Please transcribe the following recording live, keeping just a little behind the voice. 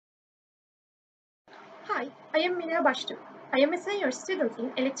Hi, I am Meliha Baştürk. I am a senior student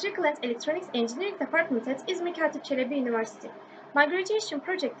in Electrical and Electronics Engineering Department at Untitled Chapter University. My graduation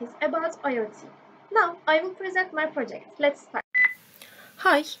project is about IoT. Now, I will present my project. Let's start.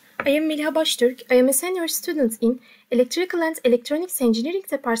 Hi, I am Meliha Baştürk. I am a senior student in Electrical and Electronics Engineering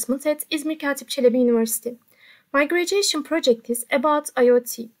Department at Untitled University. My graduation project is about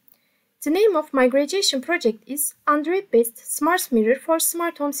IoT. The name of my graduation project is Android-based Smart Mirror for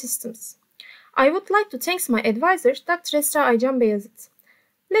Smart Home Systems. I would like to thank my advisor, Dr. Esra Aycan Beyazıt.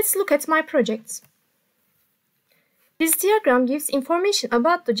 Let's look at my project. This diagram gives information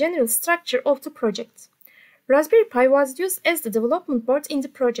about the general structure of the project. Raspberry Pi was used as the development board in the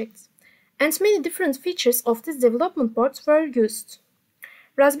project, and many different features of this development board were used.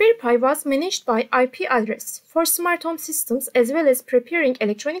 Raspberry Pi was managed by IP address for smart home systems as well as preparing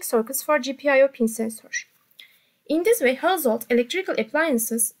electronic circuits for GPIO pin sensor. In this way, household electrical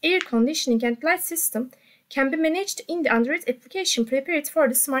appliances, air conditioning and light system can be managed in the Android application prepared for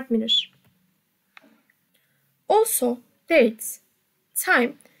the smart mirror. Also, dates,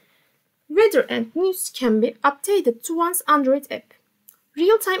 time, weather and news can be updated to one's Android app.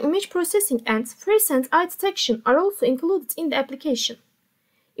 Real-time image processing and face and eye detection are also included in the application.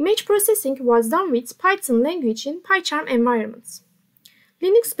 Image processing was done with Python language in PyCharm environments.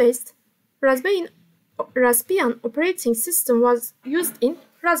 Linux-based RASBIAN operating system was used in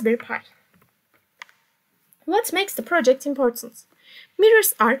Raspberry Pi. What makes the project important?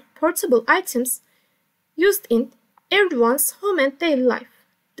 Mirrors are portable items used in everyone's home and daily life.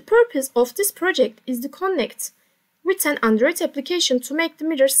 The purpose of this project is to connect with an Android application to make the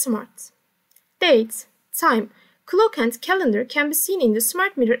mirror smart. Date, time, clock and calendar can be seen in the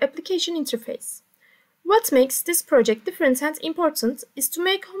Smart Mirror application interface. What makes this project different and important is to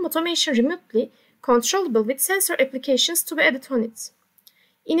make home automation remotely controllable with sensor applications to be added on it.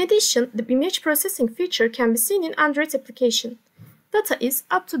 In addition, the image processing feature can be seen in Android application. Data is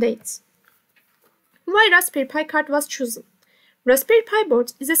up to date. Why Raspberry Pi card was chosen? Raspberry Pi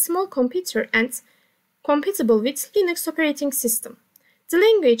board is a small computer and compatible with Linux operating system. The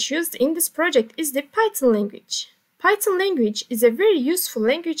language used in this project is the Python language. Python language is a very useful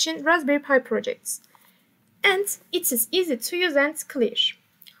language in Raspberry Pi projects, and it is easy to use and clear.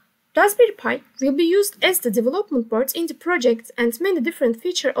 Raspberry Pi will be used as the development board in the project, and many different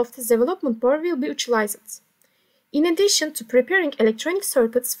features of this development board will be utilized. In addition to preparing electronic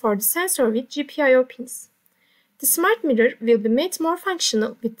circuits for the sensor with GPIO pins. The smart mirror will be made more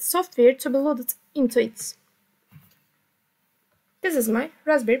functional with software to be loaded into it. This is my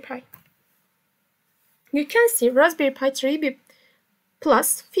Raspberry Pi. You can see Raspberry Pi 3B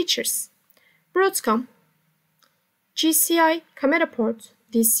Plus features: Broadcom, GCI camera port,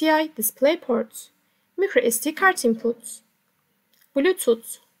 DCI display port, MicroSD card inputs,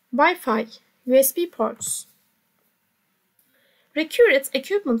 Bluetooth, Wi-Fi, USB ports. Required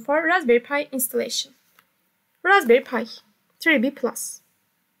equipment for Raspberry Pi installation: Raspberry Pi 3B Plus,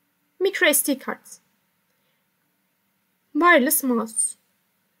 MicroSD cards, wireless mouse,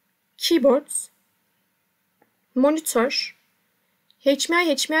 keyboards, monitor,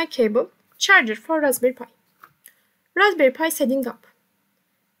 HDMI cable, charger for Raspberry Pi. Raspberry Pi setting up: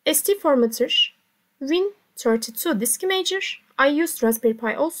 SD formatter, Win32 disk imager, I used Raspberry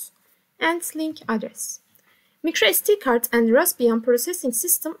Pi OS, and link address. MicroSD card and RASBIAN processing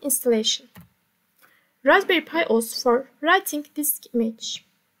system installation. Raspberry Pi OS for writing disk image.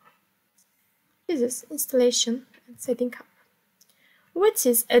 This is installation and setting up. What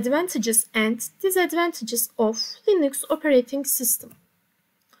is advantages and disadvantages of Linux operating system?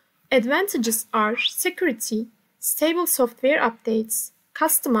 Advantages are security, stable software updates,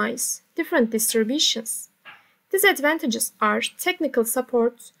 customize, different distributions. Disadvantages are technical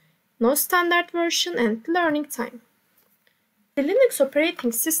support, no standard version, and learning time. The Linux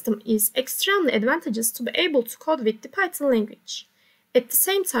operating system is extremely advantageous to be able to code with the Python language. At the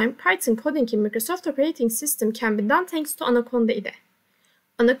same time, Python coding in Microsoft operating system can be done thanks to Anaconda IDE.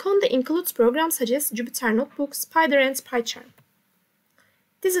 Anaconda includes programs such as Jupyter Notebook, Spider, and PyCharm.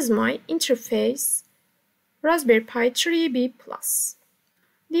 This is my interface, Raspberry Pi 3B Plus.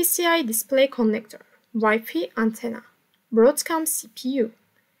 DCI display connector, Wi-Fi antenna, Broadcom CPU,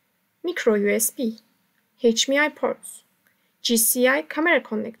 micro USB, HDMI ports, GCI camera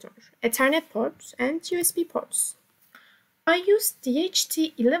connector, Ethernet ports, and USB ports. I use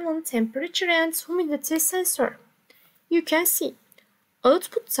DHT11 temperature and humidity sensor. You can see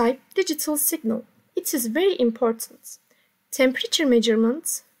output type digital signal. It is very important. Temperature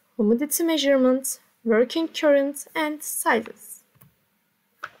measurement, humidity measurement, working current, and sizes.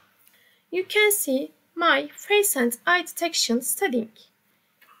 You can see my face and eye detection setting.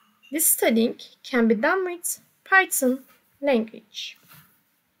 This studying can be done with Python language.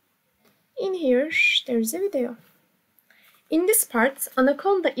 In here, there is a video. In this part,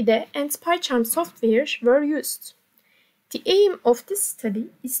 Anaconda IDE and PyCharm software were used. The aim of this study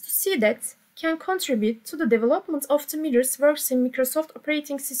is to see that can contribute to the development of the mirrors works in Microsoft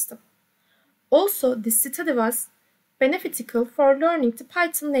operating system. Also, this study was beneficial for learning the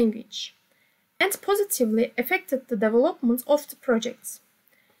Python language and positively affected the development of the project.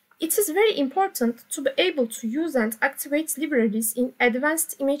 It is very important to be able to use and activate libraries in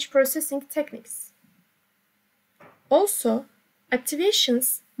advanced image processing techniques. Also,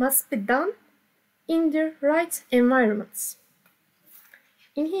 activations must be done in the right environments.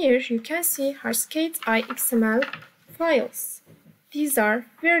 In here, you can see Harskate XML files. These are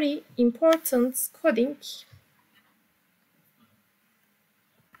very important coding.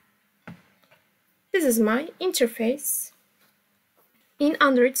 This is my interface in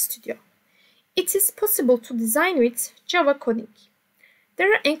Android Studio. It is possible to design with Java coding.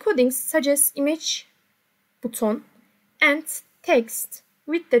 There are encodings such as image button and text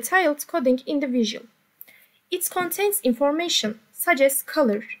with detailed coding in the visual. It contains information such as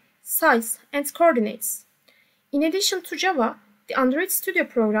color, size, and coordinates. In addition to Java, the Android Studio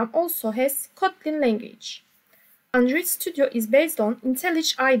program also has Kotlin language. Android Studio is based on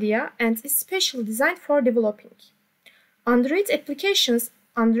IntelliJ IDEA and is specially designed for developing. Android applications.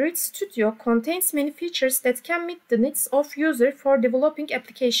 Android Studio contains many features that can meet the needs of users for developing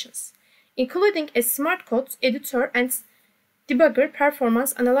applications, including a smart code editor and debugger,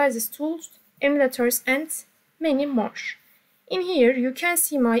 performance analysis tools, emulators, and many more. In here, you can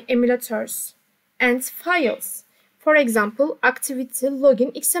see my emulators and files. For example, activity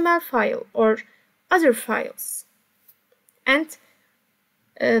login XML file or other files, and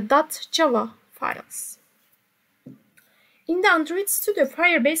 .java files. In the Android Studio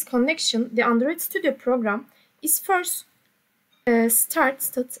Firebase connection, the Android Studio program is first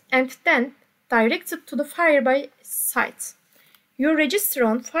started and then directed to the Firebase site. You register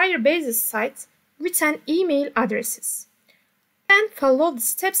on Firebase's site with an email address. Then follow the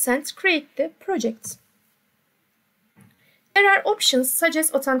steps and create the project. There are options such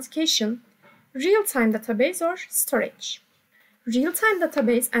as authentication, real-time database, or storage. Real-time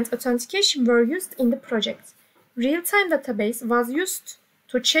database and authentication were used in the project. Real-time database was used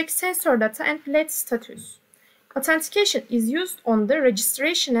to check sensor data and LED status. Authentication is used on the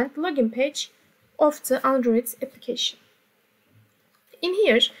registration and login page of the Android application. In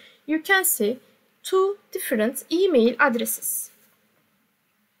here, you can see two different email addresses.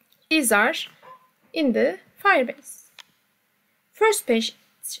 These are in the Firebase. First page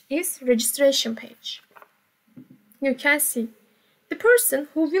is registration page. You can see the person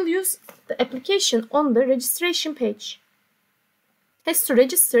who will use the application on the registration page has to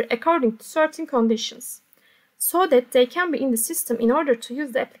register according to certain conditions so that they can be in the system in order to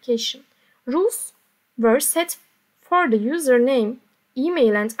use the application. Rules were set for the username,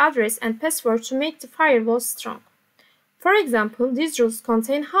 email and address and password to make the firewall strong. For example, these rules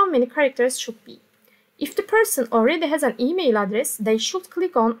contain how many characters should be. If the person already has an email address, they should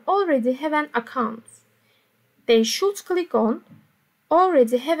click on Already have an account. They should click on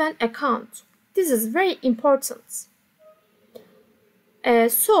Already have an account. This is very important.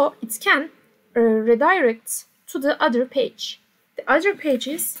 So it can redirect to the other page. The other page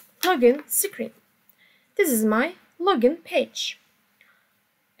is login screen. This is my login page.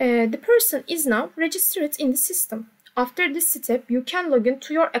 The person is now registered in the system. After this step, you can log in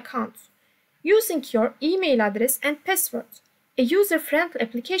to your account using your email address and password. A user-friendly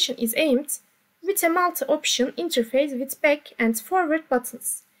application is aimed with a multi-option interface with back and forward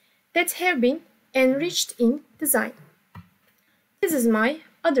buttons that have been enriched in design. This is my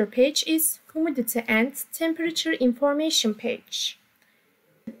other page is humidity and temperature information page.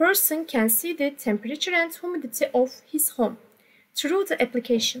 The person can see the temperature and humidity of his home through the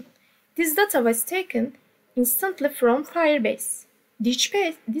application. This data was taken instantly from Firebase.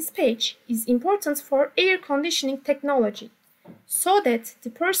 This page is important for air conditioning technology, so that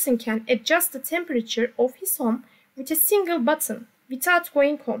the person can adjust the temperature of his home with a single button without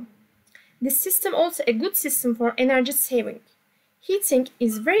going home. This system also a good system for energy saving. Heating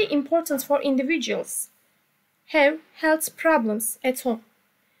is very important for individuals who have health problems at home.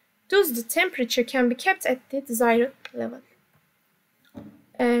 Thus, the temperature can be kept at the desired level.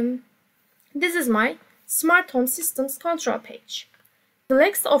 This is my Smart Home Systems control page. The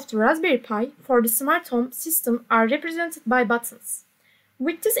legs of the Raspberry Pi for the smart home system are represented by buttons.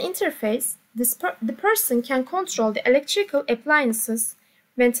 With this interface, the person can control the electrical appliances,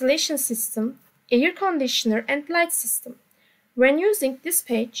 ventilation system, air conditioner, and light system. When using this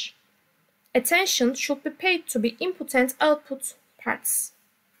page, attention should be paid to the input and output parts.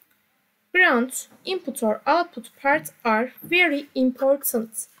 Ground, input or output parts are very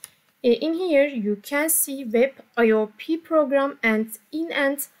important. In here you can see web IOP program and in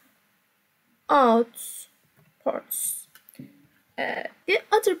and out ports. The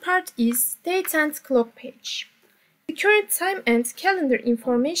other part is date and clock page. The current time and calendar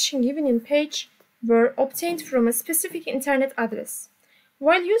information given in page were obtained from a specific internet address.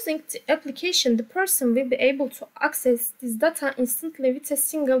 While using the application, the person will be able to access this data instantly with a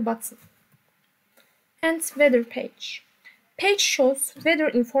single button. And weather page. Page shows weather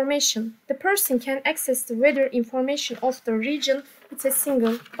information. The person can access the weather information of the region with a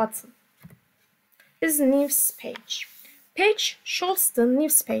single button. This is news page. Page shows the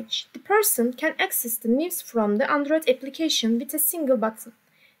news page. The person can access the news from the Android application with a single button.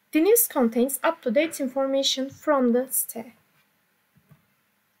 The news contains up-to-date information from the site.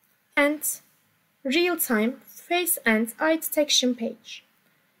 And real-time face and eye detection page.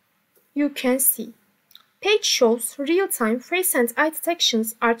 You can see. Page shows real-time face and eye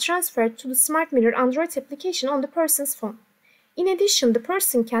detections are transferred to the Smart Mirror Android application on the person's phone. In addition, the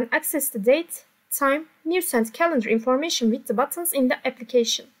person can access the date, time, news and calendar information with the buttons in the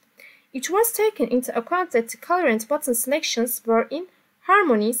application. It was taken into account that the color and button selections were in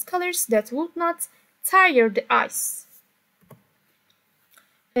harmonious colors that would not tire the eyes.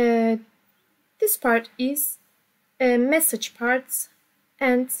 This part is message parts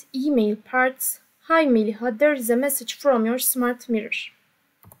and email parts. Hi Meliha, there is a message from your smart mirror.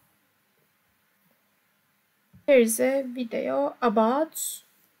 There is a video about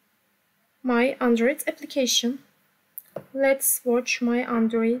my Android application. Let's watch my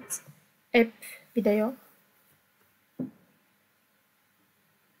Android app video.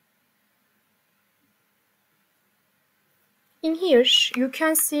 In here you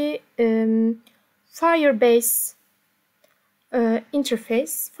can see Firebase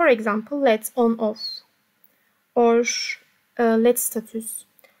interface, for example, LED on off, or LED status,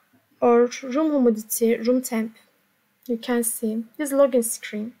 or room humidity, room temp. You can see this login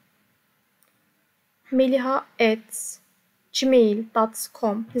screen.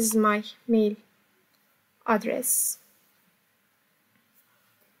 Meliha@gmail.com. This is my mail address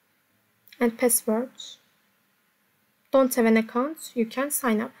and password. Don't have an account, you can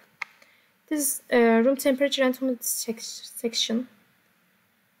sign up. This is room temperature and humidity section.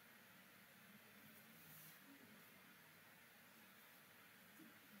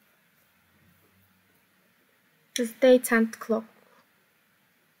 This is date and clock.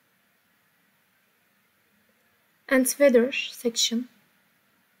 And weather section.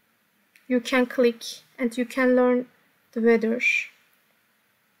 You can click and you can learn the weather.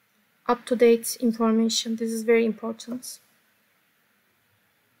 Up-to-date information. This is very important.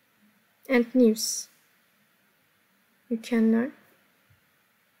 And news. You can learn.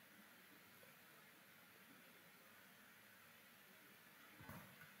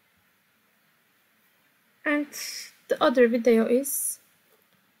 And the other video is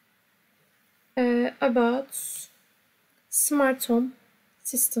about smart home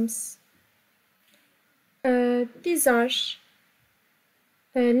systems. These are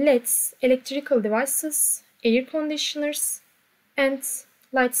LEDs, electrical devices, air conditioners, and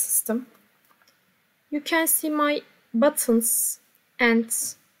light system. You can see my buttons and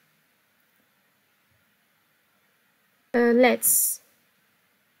LEDs.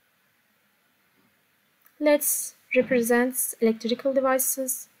 LEDs represents electrical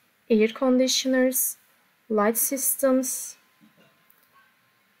devices, air conditioners, light systems.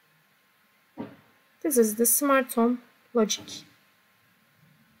 This is the smart home logic.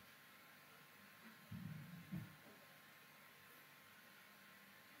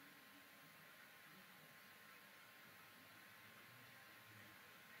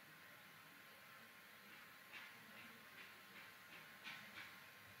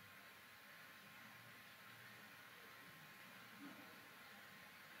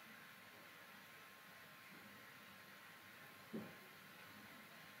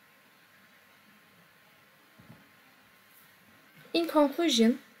 In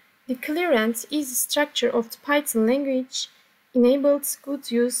conclusion, the clear and easy structure of the Python language enabled good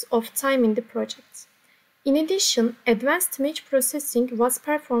use of time in the project. In addition, advanced image processing was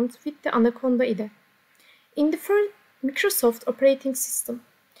performed with the Anaconda IDE. In the first Microsoft operating system,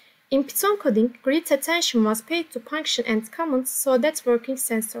 in Python coding, great attention was paid to function and commands so that working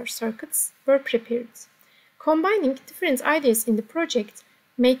sensor circuits were prepared. Combining different ideas in the project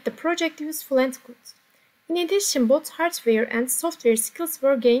made the project useful and good. In addition, both hardware and software skills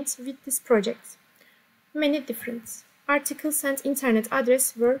were gained with this project. Many different articles and internet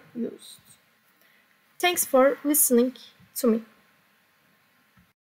addresses were used. Thanks for listening to me.